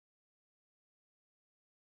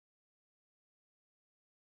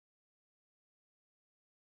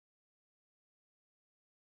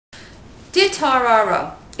Dear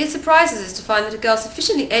Tarara, it surprises us to find that a girl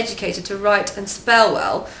sufficiently educated to write and spell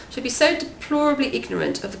well should be so deplorably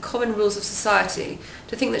ignorant of the common rules of society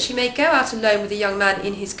to think that she may go out alone with a young man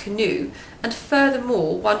in his canoe, and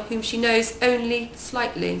furthermore one whom she knows only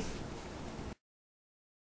slightly.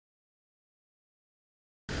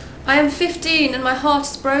 I am 15 and my heart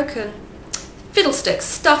is broken. Fiddlesticks,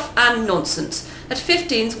 stuff and nonsense. At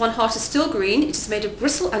 15's one heart is still green, it is made of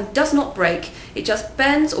bristle and does not break. It just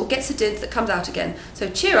bends or gets a dint that comes out again. So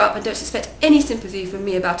cheer up and don't expect any sympathy from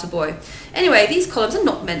me about a boy. Anyway, these columns are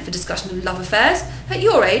not meant for discussion of love affairs. At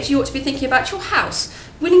your age you ought to be thinking about your house,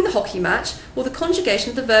 winning the hockey match, or the conjugation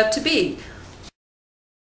of the verb to be.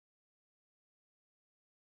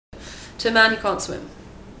 To a man who can't swim.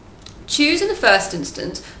 Choose in the first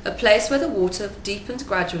instance a place where the water deepens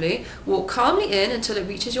gradually, walk calmly in until it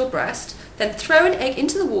reaches your breast, then throw an egg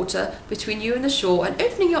into the water between you and the shore, and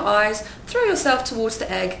opening your eyes, throw yourself towards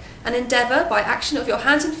the egg and endeavour by action of your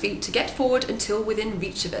hands and feet to get forward until within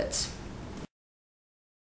reach of it.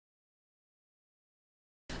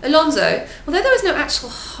 Alonso, although there is no actual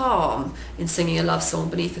harm in singing a love song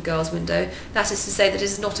beneath a girl's window, that is to say that it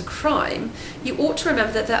is not a crime, you ought to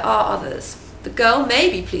remember that there are others. The girl may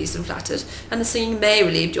be pleased and flattered, and the singing may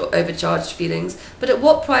relieve your overcharged feelings, but at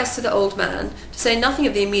what price to the old man, to say nothing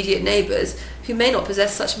of the immediate neighbours, who may not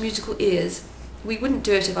possess such musical ears? We wouldn't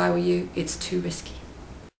do it if I were you, it's too risky.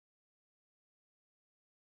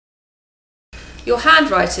 Your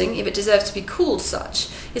handwriting, if it deserves to be called such,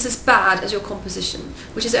 is as bad as your composition,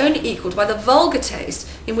 which is only equalled by the vulgar taste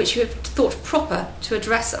in which you have thought proper to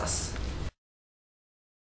address us.